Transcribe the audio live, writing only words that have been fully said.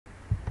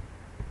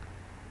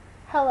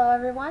Hello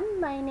everyone,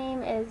 my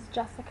name is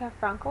Jessica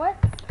Fronckewicz,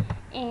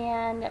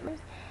 and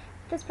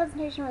this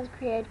presentation was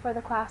created for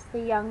the class The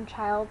Young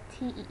Child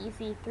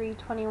TEEC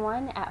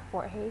 321 at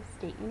Fort Hays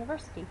State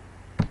University.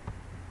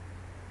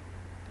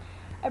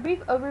 A brief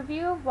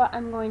overview of what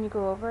I'm going to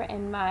go over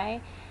in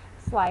my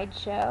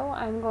slideshow.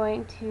 I'm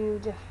going to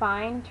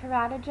define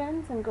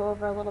teratogens and go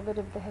over a little bit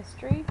of the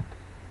history.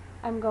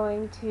 I'm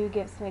going to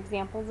give some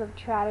examples of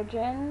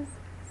teratogens,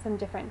 some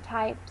different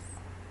types.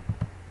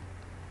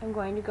 I'm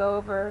going to go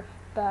over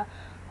the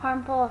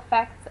harmful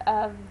effects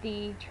of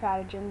the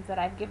teratogens that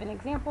I've given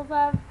examples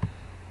of.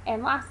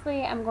 And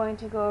lastly, I'm going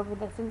to go over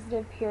the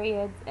sensitive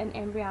periods in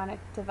embryonic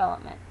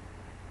development.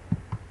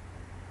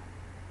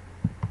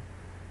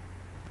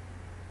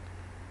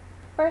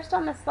 First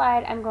on the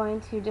slide, I'm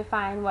going to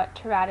define what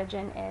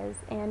teratogen is.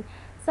 And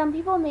some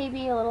people may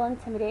be a little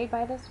intimidated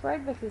by this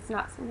word because it's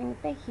not something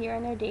that they hear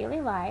in their daily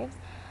lives.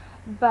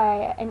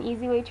 But an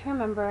easy way to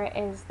remember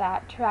is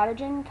that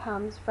teratogen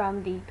comes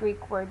from the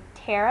Greek word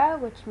tera,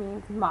 which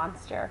means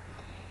monster.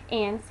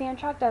 And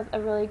Sandrock does a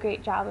really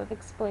great job of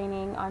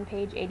explaining on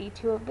page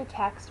 82 of the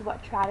text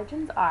what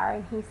teratogens are,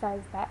 and he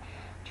says that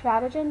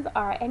teratogens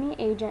are any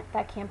agent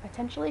that can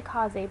potentially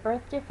cause a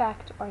birth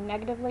defect or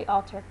negatively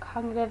alter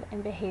cognitive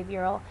and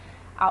behavioral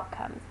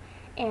outcomes.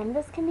 And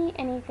this can be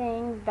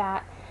anything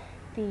that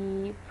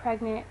the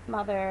pregnant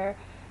mother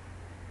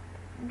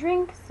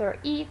drinks or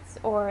eats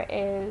or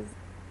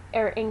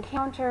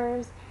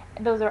encounters.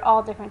 Those are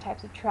all different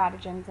types of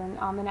teratogens, and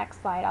on the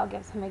next slide I'll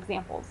give some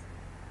examples.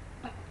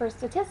 For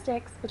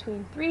statistics,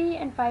 between 3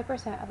 and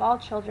 5% of all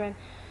children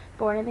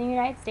born in the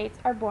United States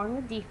are born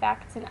with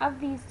defects, and of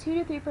these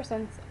 2 to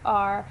 3%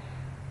 are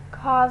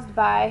caused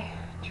by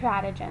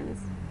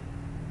teratogens.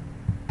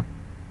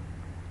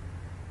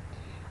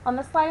 On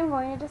this slide I'm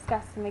going to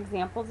discuss some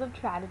examples of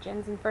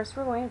teratogens, and first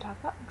we're going to talk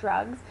about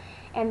drugs,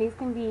 and these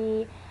can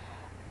be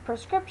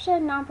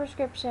prescription,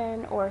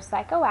 non-prescription, or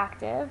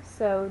psychoactive,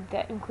 so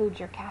that includes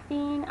your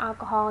caffeine,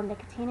 alcohol,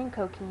 nicotine, and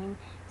cocaine.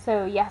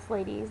 So yes,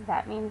 ladies,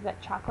 that means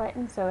that chocolate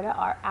and soda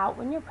are out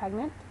when you're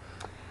pregnant.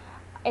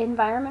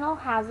 Environmental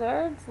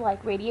hazards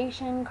like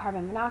radiation,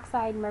 carbon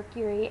monoxide,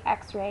 mercury,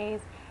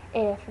 x-rays.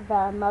 If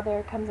the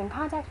mother comes in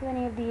contact with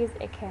any of these,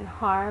 it can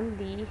harm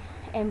the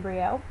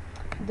embryo,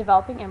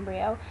 developing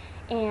embryo.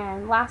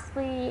 And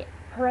lastly,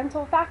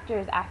 parental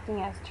factors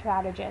acting as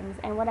teratogens.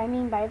 And what I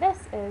mean by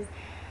this is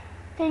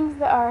things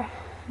that are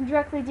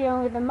directly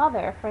dealing with the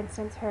mother, for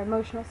instance, her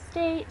emotional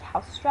state,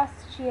 how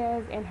stressed she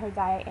is, and her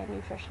diet and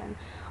nutrition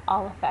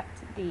all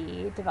affect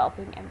the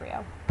developing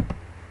embryo.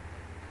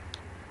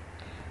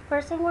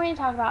 First, I'm going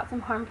to talk about some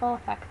harmful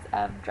effects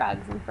of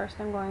drugs, and first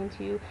I'm going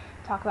to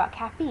talk about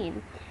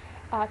caffeine.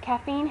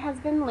 Caffeine has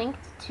been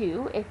linked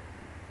to,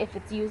 if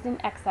it's used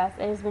in excess,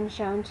 it has been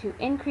shown to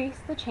increase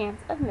the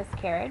chance of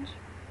miscarriage.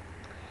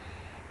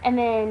 And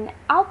then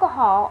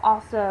alcohol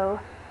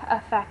also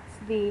affects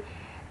the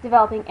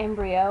developing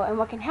embryo, and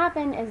what can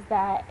happen is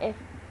that if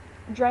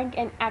drank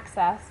in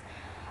excess,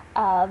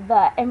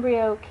 the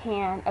embryo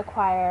can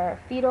acquire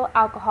fetal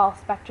alcohol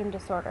spectrum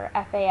disorder,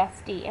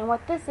 FASD, and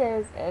what this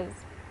is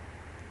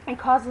it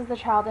causes the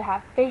child to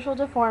have facial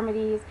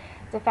deformities,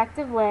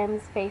 defective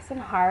limbs, face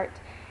and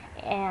heart,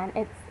 and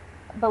it's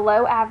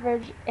below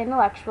average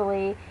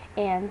intellectually,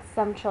 and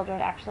some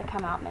children actually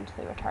come out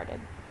mentally retarded.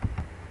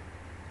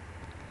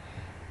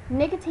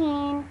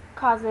 Nicotine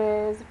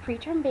causes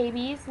preterm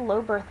babies,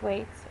 low birth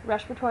weights,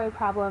 respiratory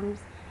problems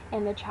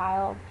in the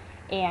child,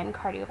 and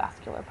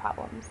cardiovascular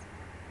problems.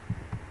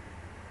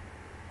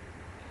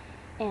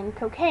 And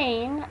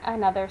cocaine,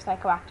 another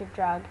psychoactive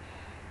drug,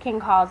 can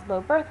cause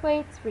low birth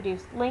weights,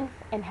 reduced length,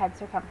 and head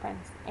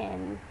circumference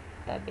in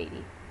the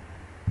baby.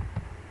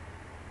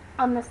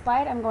 On this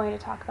slide, I'm going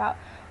to talk about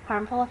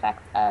harmful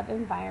effects of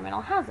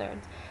environmental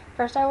hazards.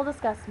 First, I will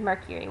discuss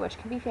mercury, which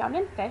can be found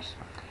in fish.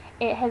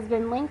 It has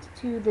been linked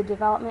to the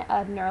development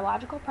of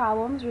neurological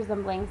problems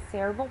resembling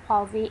cerebral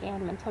palsy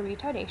and mental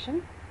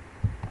retardation.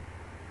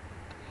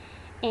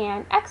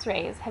 And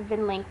x-rays have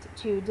been linked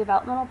to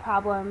developmental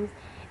problems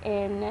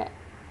in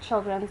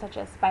children such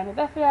as spina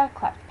bifida,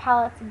 cleft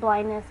palates,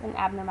 blindness, and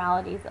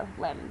abnormalities of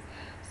limbs.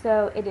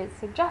 So it is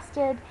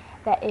suggested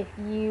that if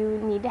you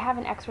need to have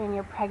an x-ray and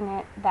you're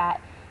pregnant, that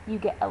you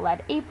get a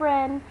lead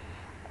apron,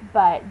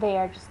 but they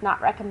are just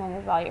not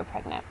recommended while you're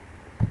pregnant.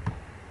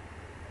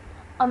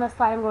 On this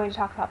slide, I'm going to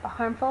talk about the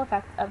harmful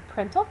effects of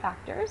parental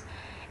factors.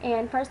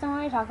 And first, I'm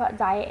going to talk about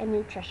diet and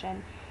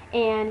nutrition.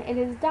 And it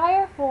is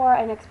dire for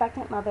an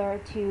expectant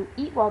mother to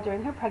eat well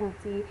during her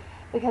pregnancy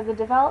because the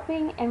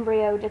developing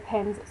embryo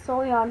depends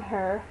solely on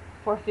her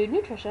for food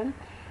nutrition.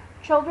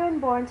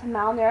 Children born to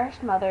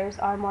malnourished mothers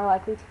are more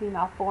likely to be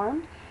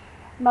malformed.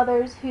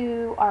 Mothers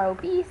who are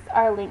obese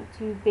are linked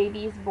to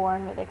babies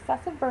born with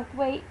excessive birth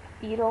weight,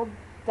 fetal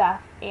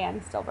death,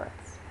 and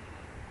stillbirths.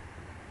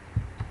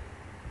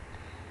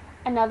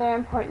 Another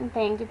important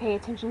thing to pay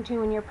attention to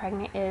when you're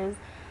pregnant is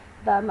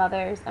the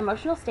mother's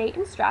emotional state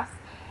and stress.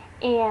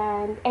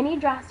 And any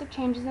drastic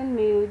changes in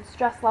mood,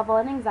 stress level,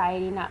 and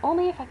anxiety not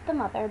only affect the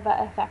mother, but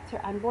affect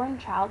her unborn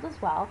child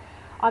as well.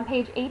 On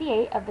page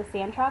 88 of the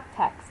Sandrock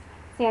text,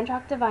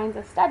 Sandrock defines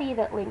a study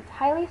that linked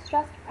highly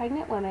stressed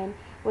pregnant women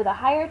with a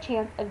higher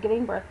chance of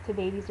giving birth to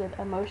babies with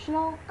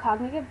emotional,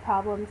 cognitive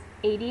problems,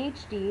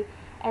 ADHD,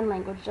 and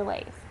language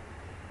delays.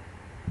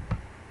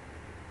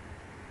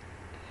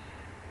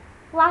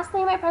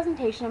 Lastly, in my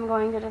presentation, I'm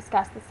going to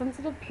discuss the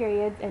sensitive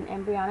periods in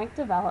embryonic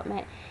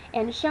development,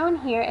 and shown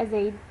here is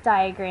a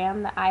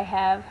diagram that I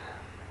have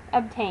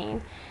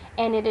obtained,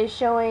 and it is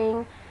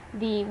showing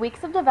the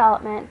weeks of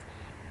development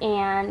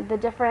and the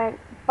different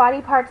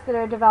body parts that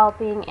are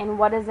developing and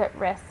what is at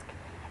risk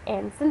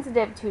and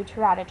sensitive to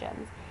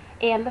teratogens.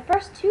 And the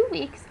first 2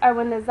 weeks are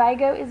when the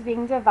zygote is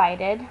being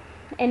divided,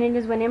 and it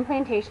is when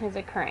implantation is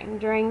occurring.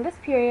 During this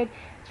period,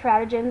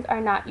 teratogens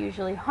are not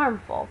usually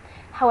harmful.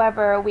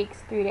 However,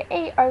 weeks 3 to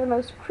 8 are the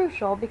most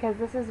crucial because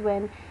this is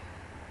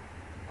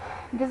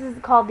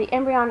called the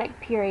embryonic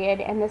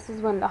period, and this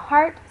is when the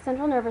heart,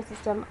 central nervous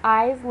system,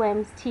 eyes,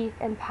 limbs, teeth,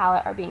 and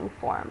palate are being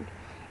formed.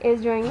 It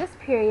is during this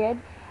period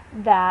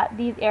that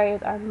these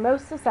areas are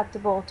most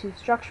susceptible to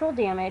structural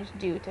damage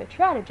due to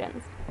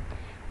teratogens.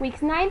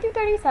 Weeks 9 through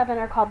 37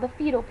 are called the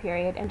fetal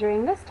period, and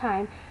during this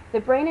time,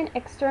 the brain and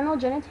external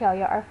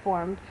genitalia are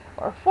formed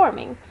or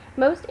forming.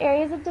 Most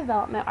areas of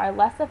development are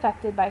less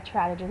affected by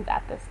teratogens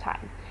at this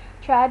time.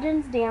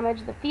 Teratogens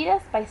damage the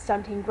fetus by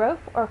stunting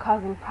growth or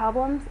causing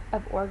problems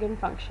of organ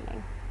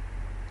functioning.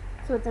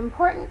 So it's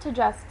important to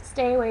just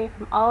stay away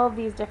from all of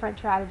these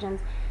different teratogens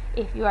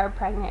if you are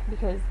pregnant,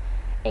 because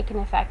it can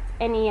affect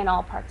any and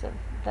all parts of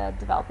the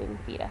developing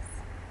fetus.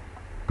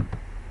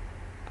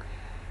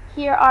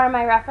 Here are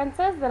my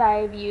references that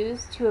I've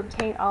used to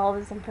obtain all of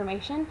this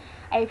information.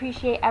 I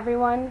appreciate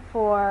everyone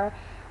for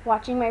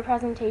watching my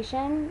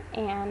presentation,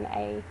 and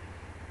I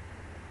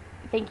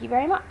thank you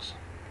very much.